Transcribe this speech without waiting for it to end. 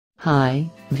Hi,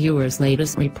 viewers,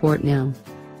 latest report now.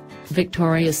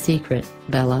 Victoria's Secret,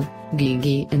 Bella,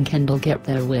 Gigi and Kendall get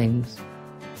their wings.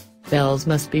 Bells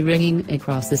must be ringing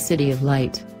across the city of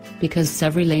light, because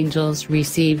several angels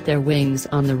received their wings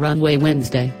on the runway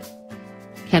Wednesday.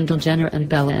 Kendall Jenner and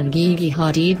Bella and Gigi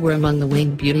Hadid were among the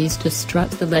winged beauties to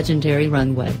strut the legendary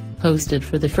runway, hosted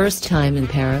for the first time in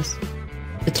Paris.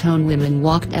 The Tone women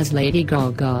walked as Lady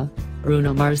Gaga,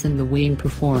 Bruno Mars and The Ween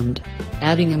performed,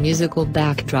 adding a musical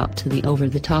backdrop to the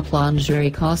over-the-top lingerie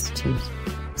costumes.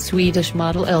 Swedish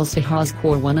model Elsa Haas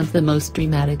wore one of the most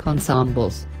dramatic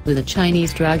ensembles, with a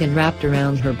Chinese dragon wrapped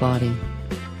around her body.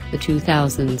 The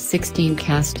 2016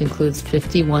 cast includes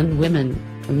 51 women,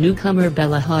 from newcomer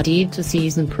Bella Hadid to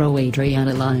season pro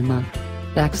Adriana Lima.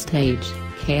 Backstage,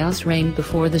 chaos reigned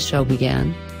before the show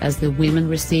began, as the women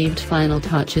received final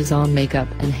touches on makeup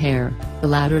and hair, the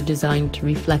latter designed to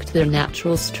reflect their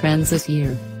natural strands this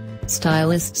year.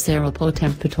 Stylist Sarah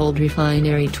Potempa told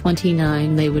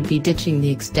Refinery29 they would be ditching the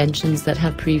extensions that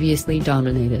have previously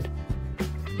dominated.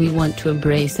 "We want to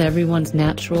embrace everyone's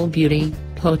natural beauty,"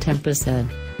 Potempa said.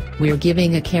 "We're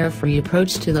giving a carefree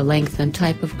approach to the length and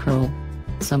type of curl.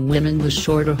 Some women with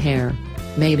shorter hair,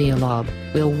 maybe a lob,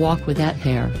 will walk with that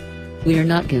hair. We're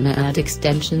not gonna add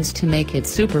extensions to make it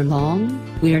super long,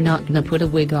 we're not gonna put a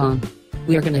wig on.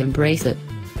 We're gonna embrace it.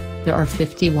 There are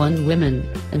 51 women,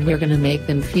 and we're gonna make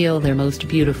them feel their most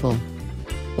beautiful."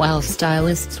 While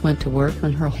stylists went to work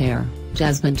on her hair,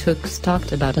 Jasmine Tookes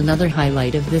talked about another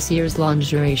highlight of this year's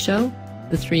lingerie show,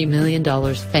 the $3 million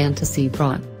fantasy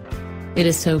bra. "It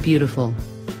is so beautiful.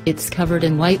 It's covered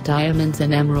in white diamonds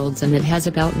and emeralds and it has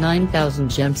about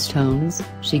 9,000 gemstones,"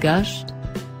 she gushed.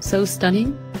 "So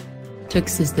stunning."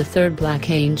 Tookes is the third black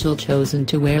angel chosen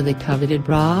to wear the coveted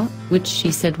bra, which she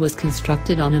said was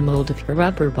constructed on a mold of her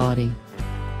upper body.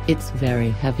 "It's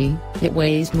very heavy, it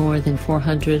weighs more than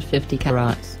 450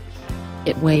 carats.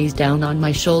 It weighs down on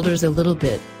my shoulders a little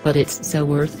bit, but it's so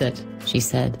worth it," she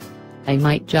said. "I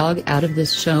might jog out of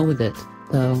this show with it,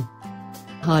 though."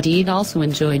 Hadid also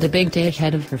enjoyed a big day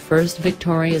ahead of her first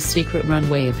Victoria's Secret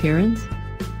runway appearance.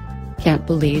 "Can't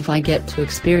believe I get to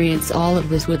experience all of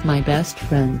this with my best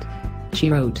friend," she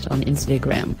wrote on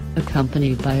Instagram,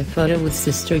 accompanied by a photo with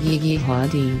sister Gigi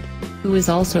Hadid, who is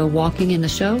also walking in the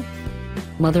show.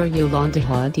 Mother Yolanda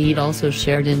Hadid also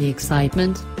shared in the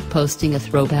excitement, posting a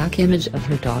throwback image of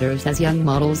her daughters as young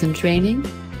models in training.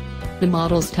 The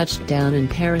models touched down in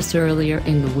Paris earlier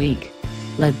in the week.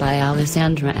 Led by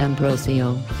Alessandra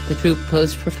Ambrosio, the troupe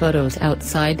posed for photos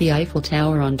outside the Eiffel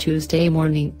Tower on Tuesday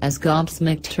morning as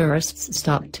gobsmacked tourists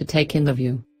stopped to take in the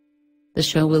view. The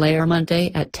show will air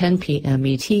Monday at 10 p.m.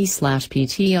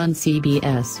 ET/PT on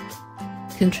CBS.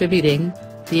 Contributing,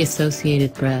 The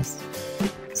Associated Press.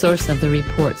 Source of the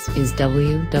reports is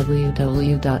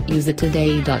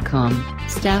www.usatoday.com.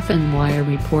 Staff and Wire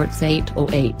reports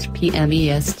 8:08 p.m.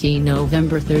 EST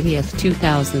November 30,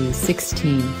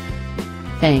 2016.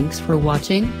 Thanks for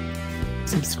watching.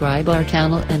 Subscribe our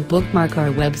channel and bookmark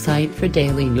our website for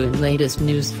daily new and latest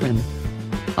news from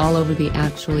all over the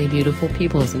actually beautiful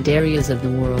peoples and areas of the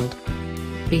world.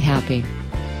 Be happy.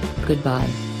 Goodbye.